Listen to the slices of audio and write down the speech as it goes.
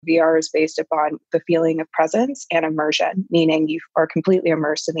VR is based upon the feeling of presence and immersion, meaning you are completely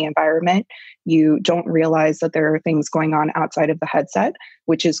immersed in the environment. You don't realize that there are things going on outside of the headset,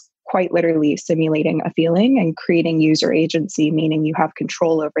 which is quite literally simulating a feeling and creating user agency, meaning you have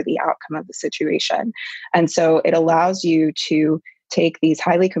control over the outcome of the situation. And so it allows you to take these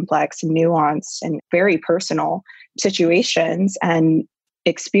highly complex, nuanced, and very personal situations and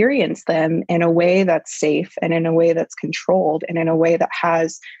experience them in a way that's safe and in a way that's controlled and in a way that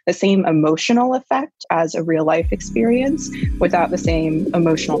has the same emotional effect as a real life experience without the same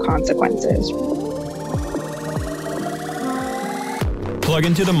emotional consequences. Plug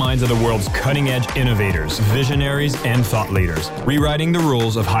into the minds of the world's cutting-edge innovators, visionaries, and thought leaders, rewriting the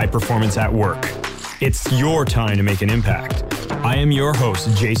rules of high performance at work. It's your time to make an impact. I am your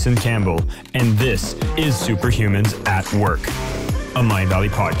host, Jason Campbell, and this is Superhumans at Work, a Mindvalley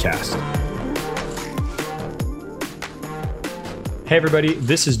podcast. Hey everybody,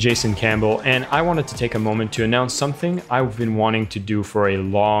 this is Jason Campbell, and I wanted to take a moment to announce something I've been wanting to do for a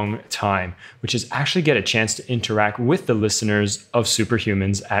long time, which is actually get a chance to interact with the listeners of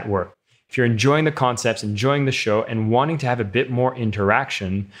Superhumans at Work. If you're enjoying the concepts, enjoying the show, and wanting to have a bit more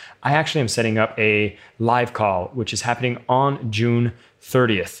interaction, I actually am setting up a live call, which is happening on June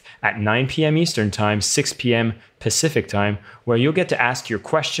 30th at 9 p.m. Eastern Time, 6 p.m. Pacific Time, where you'll get to ask your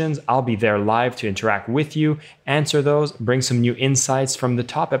questions. I'll be there live to interact with you, answer those, bring some new insights from the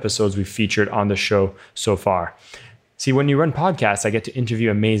top episodes we've featured on the show so far. See, when you run podcasts, I get to interview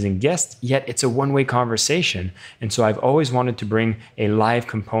amazing guests, yet it's a one-way conversation. And so I've always wanted to bring a live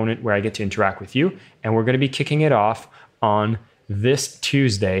component where I get to interact with you. And we're going to be kicking it off on this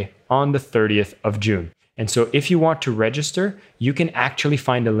Tuesday on the 30th of June. And so if you want to register, you can actually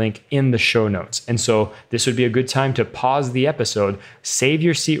find a link in the show notes. And so this would be a good time to pause the episode, save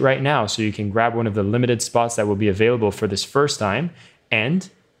your seat right now so you can grab one of the limited spots that will be available for this first time,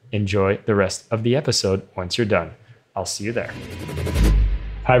 and enjoy the rest of the episode once you're done. I'll see you there.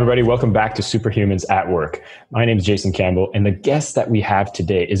 Hi, everybody. Welcome back to Superhumans at Work. My name is Jason Campbell, and the guest that we have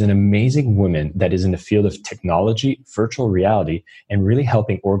today is an amazing woman that is in the field of technology, virtual reality, and really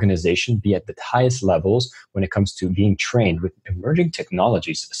helping organizations be at the highest levels when it comes to being trained with emerging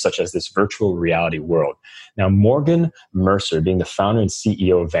technologies such as this virtual reality world. Now, Morgan Mercer, being the founder and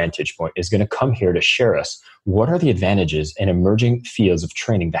CEO of Vantage Point, is going to come here to share us what are the advantages and emerging fields of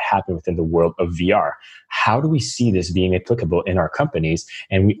training that happen within the world of VR. How do we see this being applicable in our companies?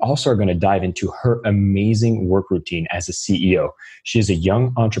 And we also are going to dive into her amazing work routine as a CEO. She is a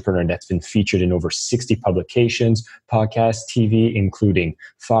young entrepreneur that's been featured in over 60 publications, podcasts, TV, including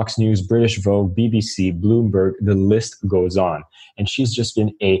Fox News, British Vogue, BBC, Bloomberg, the list goes on. And she's just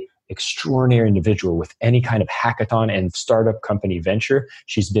been a extraordinary individual with any kind of hackathon and startup company venture.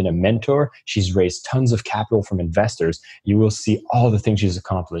 She's been a mentor. She's raised tons of capital from investors. You will see all the things she's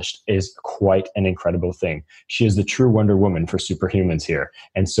accomplished is quite an incredible thing. She is the true Wonder Woman for Superhumans here.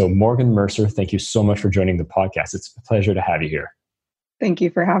 And so Morgan Mercer, thank you so much for joining the podcast. It's a pleasure to have you here. Thank you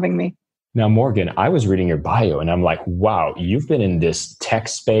for having me. Now, Morgan, I was reading your bio and I'm like, wow, you've been in this tech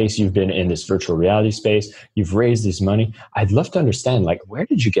space. You've been in this virtual reality space. You've raised this money. I'd love to understand, like, where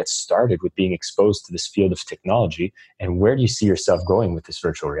did you get started with being exposed to this field of technology, and where do you see yourself going with this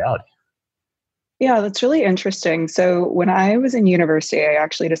virtual reality? Yeah, that's really interesting. So when I was in university, I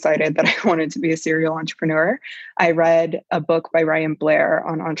actually decided that I wanted to be a serial entrepreneur. I read a book by Ryan Blair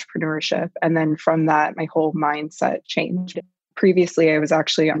on entrepreneurship. And then from that, my whole mindset changed. Previously, I was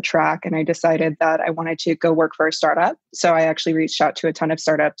actually on track and I decided that I wanted to go work for a startup. So I actually reached out to a ton of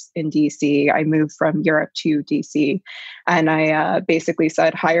startups in DC. I moved from Europe to DC and I basically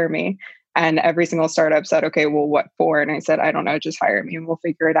said, hire me. And every single startup said, okay, well, what for? And I said, I don't know, just hire me and we'll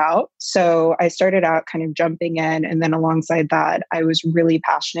figure it out. So I started out kind of jumping in. And then alongside that, I was really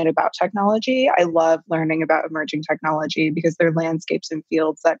passionate about technology. I love learning about emerging technology because they're landscapes and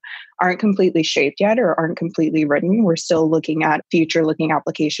fields that aren't completely shaped yet or aren't completely written. We're still looking at future-looking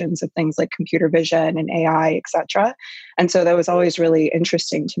applications of things like computer vision and AI, et cetera. And so that was always really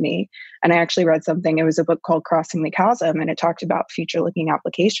interesting to me. And I actually read something, it was a book called Crossing the Chasm, and it talked about future-looking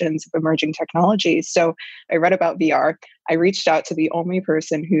applications of emerging technologies. So I read about VR. I reached out to the only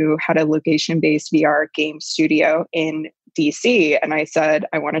person who had a location-based VR game studio in DC. And I said,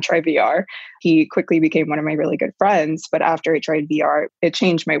 I want to try VR. He quickly became one of my really good friends. But after I tried VR, it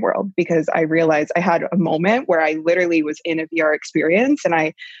changed my world because I realized I had a moment where I literally was in a VR experience and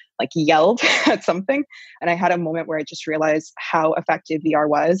I yelled at something. And I had a moment where I just realized how effective VR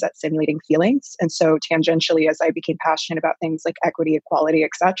was at simulating feelings. And so tangentially, as I became passionate about things like equity, equality,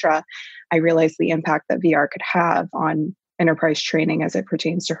 et cetera, I realized the impact that VR could have on enterprise training as it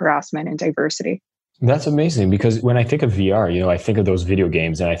pertains to harassment and diversity. That's amazing, because when I think of VR, I think of those video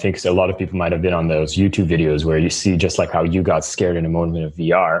games, and I think a lot of people might have been on those YouTube videos where you see, just like how you got scared in a moment of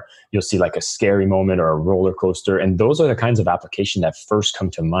VR, you'll see like a scary moment or a roller coaster. And those are the kinds of application that first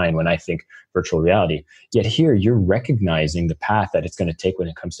come to mind when I think virtual reality. Yet here you're recognizing the path that it's going to take when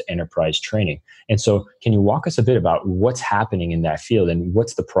it comes to enterprise training. And so can you walk us a bit about what's happening in that field and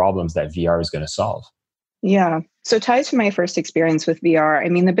what's the problems that VR is going to solve? Yeah. So tied to my first experience with VR, I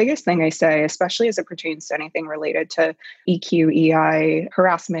mean, the biggest thing I say, especially as it pertains to anything related to EQ, EI,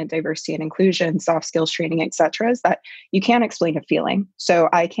 harassment, diversity and inclusion, soft skills training, et cetera, is that you can't explain a feeling. So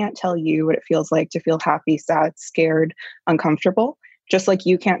I can't tell you what it feels like to feel happy, sad, scared, uncomfortable. Just like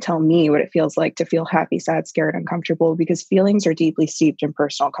you can't tell me what it feels like to feel happy, sad, scared, uncomfortable, because feelings are deeply steeped in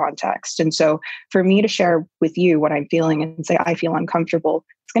personal context. And so for me to share with you what I'm feeling and say, I feel uncomfortable,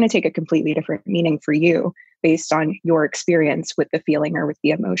 it's going to take a completely different meaning for you based on your experience with the feeling or with the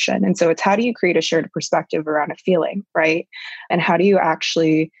emotion. And so it's, how do you create a shared perspective around a feeling, right? And how do you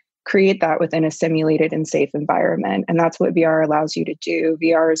actually create that within a simulated and safe environment? And that's what VR allows you to do.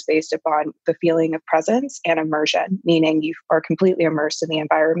 VR is based upon the feeling of presence and immersion, meaning you are completely immersed in the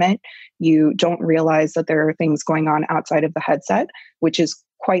environment. You don't realize that there are things going on outside of the headset, which is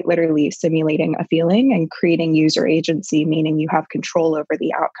quite literally simulating a feeling and creating user agency, meaning you have control over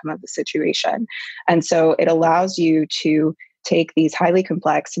the outcome of the situation. And so it allows you to take these highly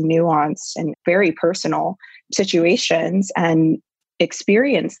complex, nuanced, and very personal situations and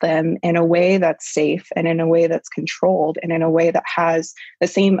experience them in a way that's safe and in a way that's controlled and in a way that has the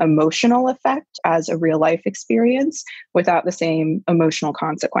same emotional effect as a real life experience without the same emotional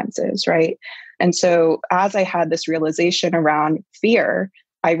consequences, right? And so as I had this realization around fear,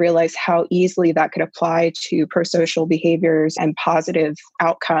 I realized how easily that could apply to prosocial behaviors and positive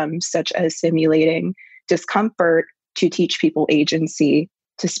outcomes, such as simulating discomfort to teach people agency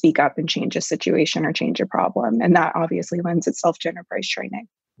to speak up and change a situation or change a problem. And that obviously lends itself to enterprise training.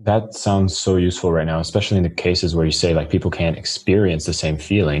 That sounds so useful right now, especially in the cases where you say like people can't experience the same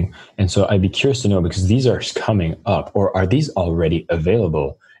feeling. And so I'd be curious to know, because these are coming up, or are these already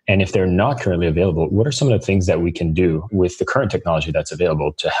available? And if they're not currently available, what are some of the things that we can do with the current technology that's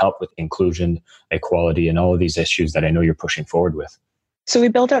available to help with inclusion, equality, and all of these issues that I know you're pushing forward with? So we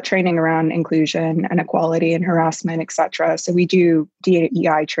build out training around inclusion and equality and harassment, et cetera. So we do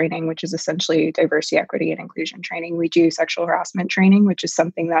DEI training, which is essentially diversity, equity, and inclusion training. We do sexual harassment training, which is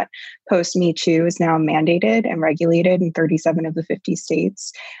something that post Me Too is now mandated and regulated in 37 of the 50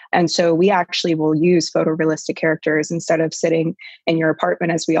 states. And so we actually will use photorealistic characters instead of sitting in your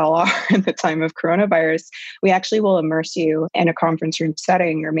apartment as we all are at the time of coronavirus. We actually will immerse you in a conference room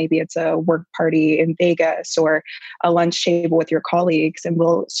setting, or maybe it's a work party in Vegas or a lunch table with your colleagues, and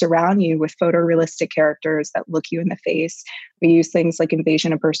we'll surround you with photorealistic characters that look you in the face. We use things like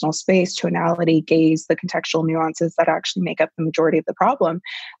invasion of personal space, tonality, gaze, the contextual nuances that actually make up the majority of the problem.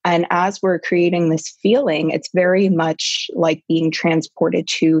 And as we're creating this feeling, it's very much like being transported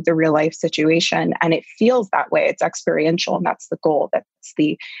to the real life situation. And it feels that way. It's experiential, and that's the goal. That's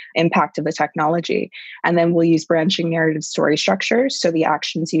the impact of the technology. And then we'll use branching narrative story structures. So the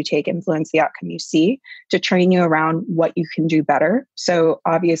actions you take influence the outcome you see, to train you around what you can do better. So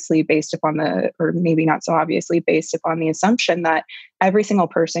obviously based upon or maybe not so obviously, based upon the assumption that every single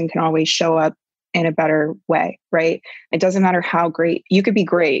person can always show up in a better way, right? It doesn't matter how great you could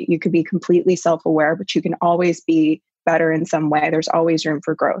be. You could be completely self-aware, but you can always be better in some way. There's always room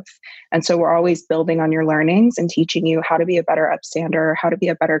for growth. And so we're always building on your learnings and teaching you how to be a better upstander, how to be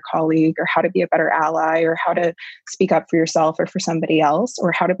a better colleague, or how to be a better ally, or how to speak up for yourself or for somebody else,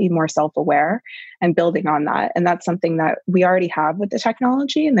 or how to be more self-aware, and building on that. And that's something that we already have with the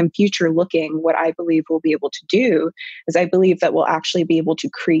technology. And then future looking, what I believe we'll be able to do is I believe that we'll actually be able to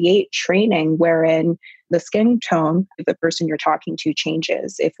create training wherein the skin tone of the person you're talking to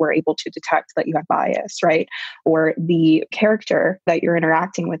changes if we're able to detect that you have bias, right? Or the character that you're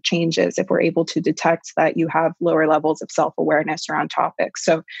interacting with changes if we're able to detect that you have lower levels of self-awareness around topics.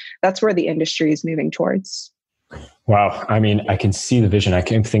 So that's where the industry is moving towards. Wow. I mean, I can see the vision. I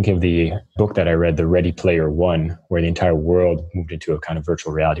can think of the book that I read, The Ready Player One, where the entire world moved into a kind of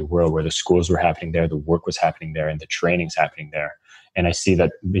virtual reality world where the schools were happening there, the work was happening there, and the training's happening there. And I see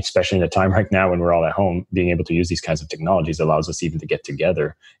that, especially in the time right now when we're all at home, being able to use these kinds of technologies allows us even to get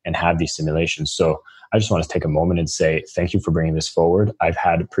together and have these simulations. So I just want to take a moment and say thank you for bringing this forward. I've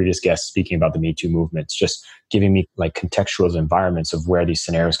had previous guests speaking about the Me Too movements, just giving me like contextual environments of where these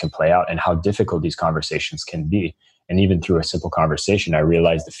scenarios can play out and how difficult these conversations can be. And even through a simple conversation, I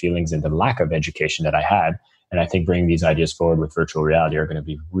realized the feelings and the lack of education that I had. And I think bringing these ideas forward with virtual reality are going to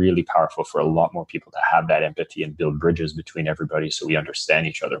be really powerful for a lot more people to have that empathy and build bridges between everybody so we understand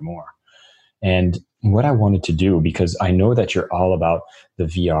each other more. And what I wanted to do, because I know that you're all about the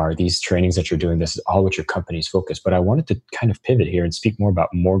VR, these trainings that you're doing, this is all what your company's focused. But I wanted to kind of pivot here and speak more about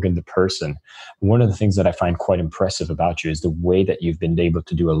Morgan, the person. One of the things that I find quite impressive about you is the way that you've been able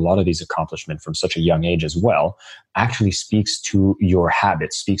to do a lot of these accomplishments from such a young age as well, actually speaks to your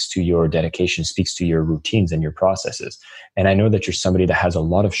habits, speaks to your dedication, speaks to your routines and your processes. And I know that you're somebody that has a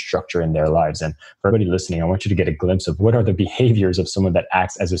lot of structure in their lives. And for everybody listening, I want you to get a glimpse of what are the behaviors of someone that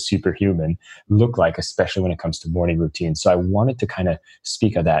acts as a superhuman look like, especially when it comes to morning routines. So I wanted to kind of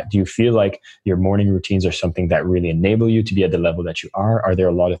speak of that. Do you feel like your morning routines are something that really enable you to be at the level that you are? Are there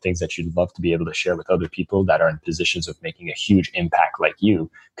a lot of things that you'd love to be able to share with other people that are in positions of making a huge impact like you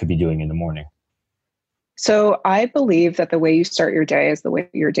could be doing in the morning? So I believe that the way you start your day is the way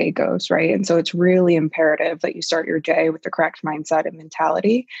your day goes, right? And so it's really imperative that you start your day with the correct mindset and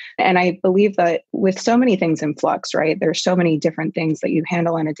mentality. And I believe that with so many things in flux, right? There's so many different things that you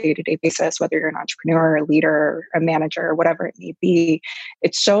handle on a day-to-day basis, whether you're an entrepreneur, a leader, a manager, or whatever it may be.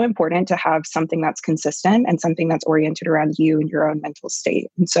 It's so important to have something that's consistent and something that's oriented around you and your own mental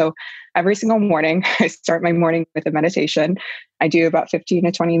state. And so every single morning, I start my morning with a meditation. I do about 15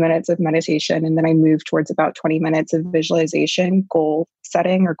 to 20 minutes of meditation, and then I move towards about 20 minutes of visualization, goal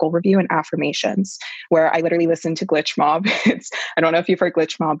setting or goal review, and affirmations, where I literally listen to Glitch Mob. I don't know if you've heard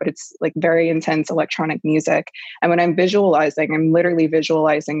Glitch Mob, but it's like very intense electronic music. And when I'm visualizing, I'm literally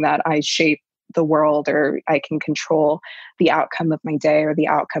visualizing that I shape the world, or I can control the outcome of my day or the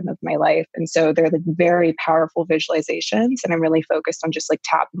outcome of my life. And so they're like very powerful visualizations. And I'm really focused on just like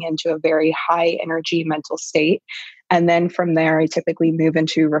tapping into a very high energy mental state. And then from there, I typically move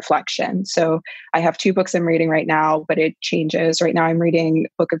into reflection. So I have 2 books I'm reading right now, but it changes. Right now, I'm reading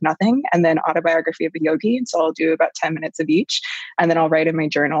Book of Nothing and then Autobiography of a Yogi. And so I'll do about 10 minutes of each. And then I'll write in my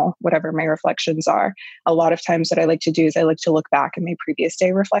journal, whatever my reflections are. A lot of times what I like to do is I like to look back at my previous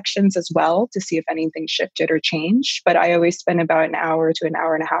day reflections as well to see if anything shifted or changed. But I always spend about an hour to an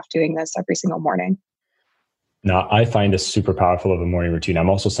hour and a half doing this every single morning. Now, I find this super powerful of a morning routine. I'm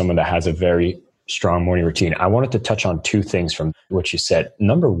also someone that has a very strong morning routine. I wanted to touch on 2 things from what you said.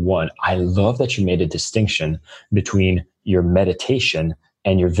 Number one, I love that you made a distinction between your meditation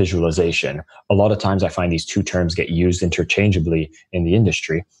and your visualization. A lot of times I find these 2 terms get used interchangeably in the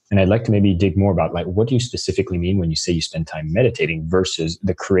industry. And I'd like to maybe dig more about, like, what do you specifically mean when you say you spend time meditating versus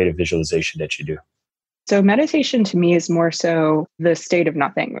the creative visualization that you do? So meditation to me is more so the state of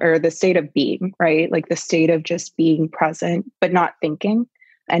nothing, or the state of being, right? Like the state of just being present, but not thinking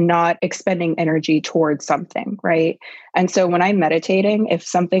and not expending energy towards something, right? And so when I'm meditating, if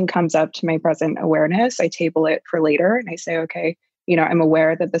something comes up to my present awareness, I table it for later and I say, okay, I'm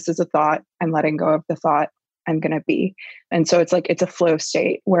aware that this is a thought. I'm letting go of the thought. I'm going to be. And so it's like, it's a flow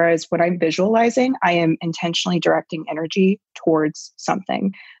state. Whereas when I'm visualizing, I am intentionally directing energy towards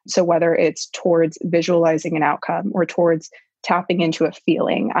something. So whether it's towards visualizing an outcome or towards tapping into a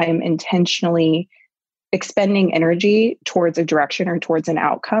feeling, I am intentionally expending energy towards a direction or towards an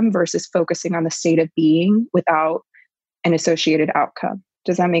outcome versus focusing on the state of being without an associated outcome.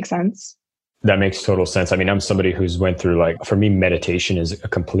 Does that make sense? That makes total sense. I mean, I'm somebody who's went through, like, for me, meditation is a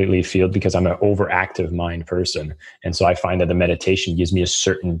completely field because I'm an overactive mind person. And so I find that the meditation gives me a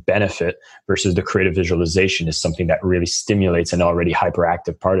certain benefit versus the creative visualization is something that really stimulates an already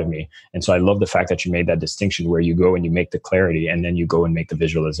hyperactive part of me. And so I love the fact that you made that distinction where you go and you make the clarity and then you go and make the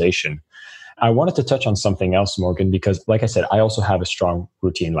visualization. I wanted to touch on something else, Morgan, because like I said, I also have a strong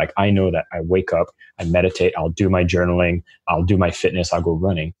routine. Like, I know that I wake up, I meditate, I'll do my journaling, I'll do my fitness, I'll go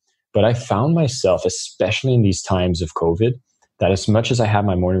running. But I found myself, especially in these times of COVID, that as much as I have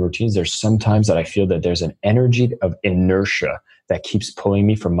my morning routines, there's sometimes that I feel that there's an energy of inertia that keeps pulling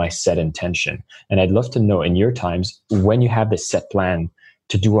me from my set intention. And I'd love to know, in your times, when you have this set plan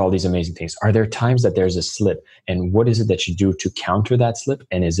to do all these amazing things, are there times that there's a slip? And what is it that you do to counter that slip?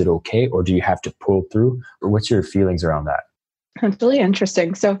 And is it okay? Or do you have to pull through? Or what's your feelings around that? That's really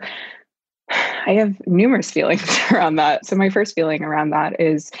interesting. So I have numerous feelings around that. So my first feeling around that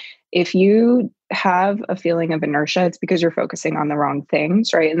is, if you have a feeling of inertia, it's because you're focusing on the wrong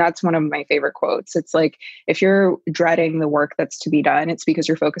things, right? And that's one of my favorite quotes. It's like, if you're dreading the work that's to be done, it's because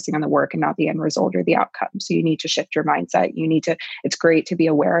you're focusing on the work and not the end result or the outcome. So you need to shift your mindset. It's great to be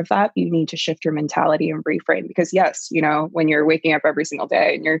aware of that. You need to shift your mentality and reframe, because yes, when you're waking up every single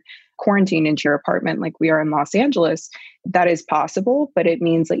day and you're quarantined into your apartment, like we are in Los Angeles, that is possible, but it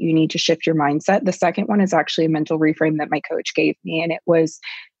means that you need to shift your mindset. The second one is actually a mental reframe that my coach gave me. And it was,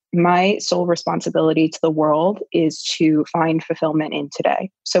 my sole responsibility to the world is to find fulfillment in today.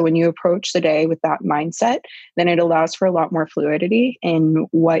 So when you approach the day with that mindset, then it allows for a lot more fluidity in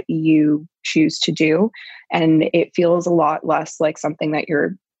what you choose to do. And it feels a lot less like something that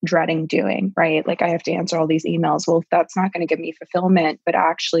you're dreading doing, right? Like I have to answer all these emails. Well, if that's not going to give me fulfillment, but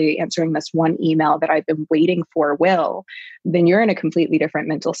actually answering this one email that I've been waiting for will, then you're in a completely different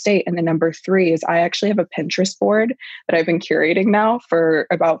mental state. And then number three is I actually have a Pinterest board that I've been curating now for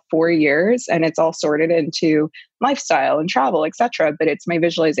about 4 years. And it's all sorted into lifestyle and travel, etc. But it's my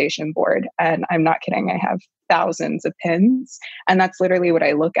visualization board. And I'm not kidding. I have thousands of pins. And that's literally what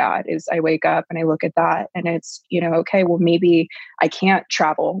I look at is I wake up and I look at that and it's, okay, well, maybe I can't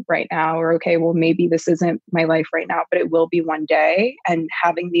travel right now, or okay, well, maybe this isn't my life right now, but it will be one day. And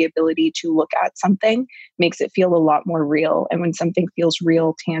having the ability to look at something makes it feel a lot more real. And when something feels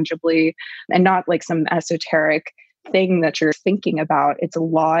real tangibly and not like some esoteric thing that you're thinking about, it's a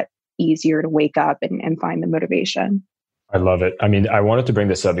lot easier to wake up and find the motivation. I love it. I mean, I wanted to bring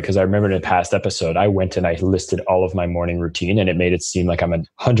this up because I remember in a past episode, I went and I listed all of my morning routine and it made it seem like I'm a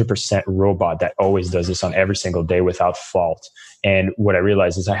 100% robot that always does this on every single day without fault. And what I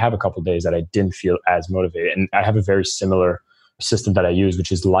realized is I have a couple of days that I didn't feel as motivated. And I have a very similar system that I use,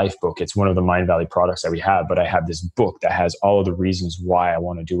 which is Lifebook. It's one of the Mindvalley products that we have, but I have this book that has all of the reasons why I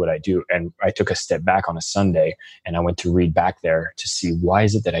want to do what I do. And I took a step back on a Sunday and I went to read back there to see why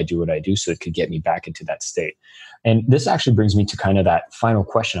is it that I do what I do so it could get me back into that state. And this actually brings me to kind of that final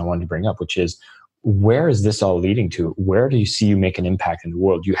question I wanted to bring up, which is, where is this all leading to? Where do you see you make an impact in the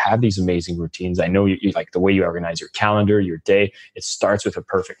world? You have these amazing routines. I know you like the way you organize your calendar, your day. It starts with a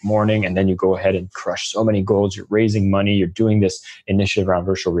perfect morning, and then you go ahead and crush so many goals. You're raising money. You're doing this initiative around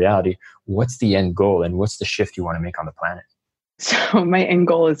virtual reality. What's the end goal, and what's the shift you want to make on the planet? So my end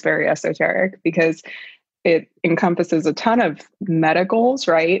goal is very esoteric because it encompasses a ton of meta goals,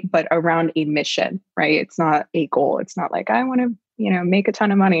 right? But around a mission, right? It's not a goal. It's not like I want to, make a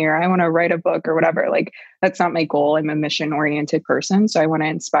ton of money or I want to write a book or whatever. Like that's not my goal. I'm a mission oriented person. So I want to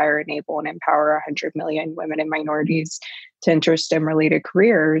inspire, enable, and empower 100 million women and minorities to enter STEM related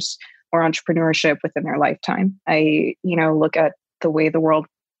careers or entrepreneurship within their lifetime. I, look at the way the world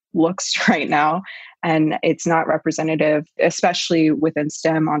looks right now, and it's not representative, especially within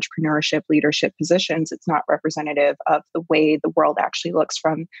STEM entrepreneurship leadership positions. It's not representative of the way the world actually looks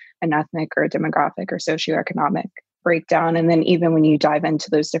from an ethnic or a demographic or socioeconomic breakdown. And then even when you dive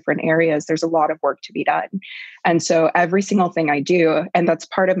into those different areas, there's a lot of work to be done. And so every single thing I do, and that's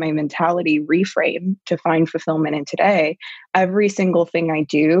part of my mentality reframe to find fulfillment in today, every single thing I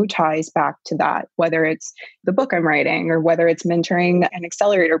do ties back to that, whether it's the book I'm writing or whether it's mentoring an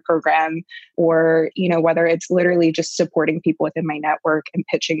accelerator program or, whether it's literally just supporting people within my network and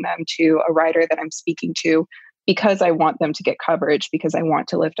pitching them to a writer that I'm speaking to because I want them to get coverage, because I want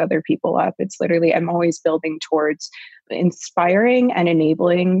to lift other people up. It's literally, I'm always building towards inspiring and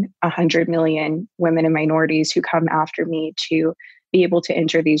enabling 100 million women and minorities who come after me to be able to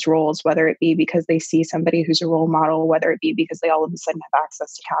enter these roles, whether it be because they see somebody who's a role model, whether it be because they all of a sudden have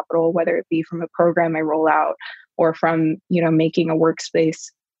access to capital, whether it be from a program I roll out or from, making a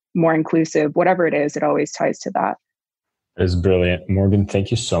workspace more inclusive, whatever it is, it always ties to that. It is brilliant. Morgan,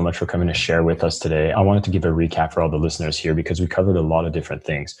 thank you so much for coming to share with us today. I wanted to give a recap for all the listeners here because we covered a lot of different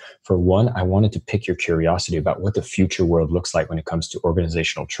things. For one, I wanted to pick your curiosity about what the future world looks like when it comes to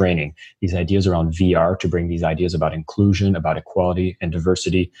organizational training. These ideas around VR to bring these ideas about inclusion, about equality and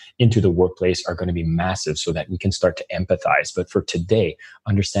diversity into the workplace are going to be massive so that we can start to empathize. But for today,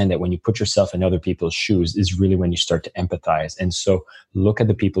 understand that when you put yourself in other people's shoes is really when you start to empathize. And so look at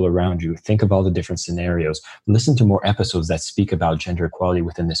the people around you. Think of all the different scenarios. Listen to more episodes that speak about gender equality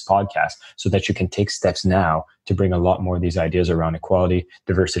within this podcast so that you can take steps now to bring a lot more of these ideas around equality,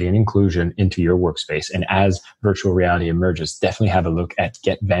 diversity, and inclusion into your workspace. And as virtual reality emerges, definitely have a look at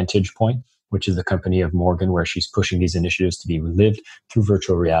Get Vantage Point, which is the company of Morgan, where she's pushing these initiatives to be lived through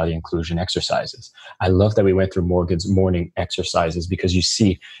virtual reality inclusion exercises. I love that we went through Morgan's morning exercises because you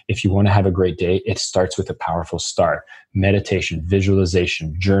see, if you want to have a great day, it starts with a powerful start. Meditation,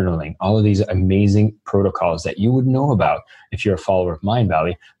 visualization, journaling, all of these amazing protocols that you would know about if you're a follower of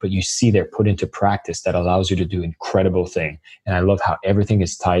Mindvalley, but you see they're put into practice that allows you to do incredible things. And I love how everything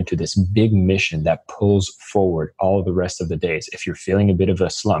is tied to this big mission that pulls forward all the rest of the days. If you're feeling a bit of a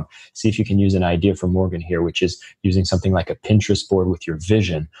slump, see if you can use an idea from Morgan here, which is using something like a Pinterest board with your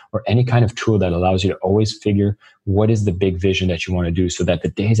vision or any kind of tool that allows you to always figure what is the big vision that you want to do so that the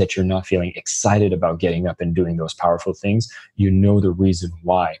days that you're not feeling excited about getting up and doing those powerful things, you know the reason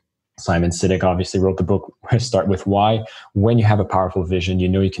why. Simon Sinek obviously wrote the book, Start With Why. When you have a powerful vision, you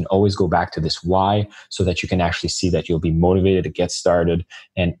know you can always go back to this why so that you can actually see that you'll be motivated to get started.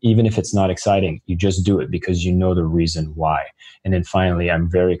 And even if it's not exciting, you just do it because you know the reason why. And then finally, I'm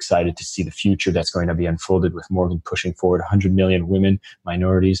very excited to see the future that's going to be unfolded with Morgan pushing forward 100 million women,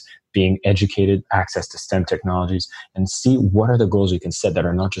 minorities, being educated, access to STEM technologies, and see what are the goals you can set that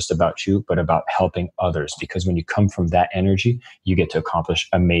are not just about you, but about helping others. Because when you come from that energy, you get to accomplish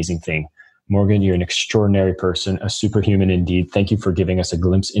amazing things. Morgan, you're an extraordinary person, a superhuman indeed. Thank you for giving us a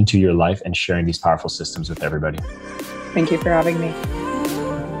glimpse into your life and sharing these powerful systems with everybody. Thank you for having me.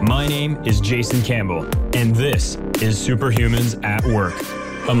 My name is Jason Campbell, and this is Superhumans at Work,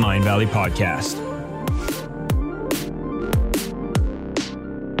 a Mindvalley podcast.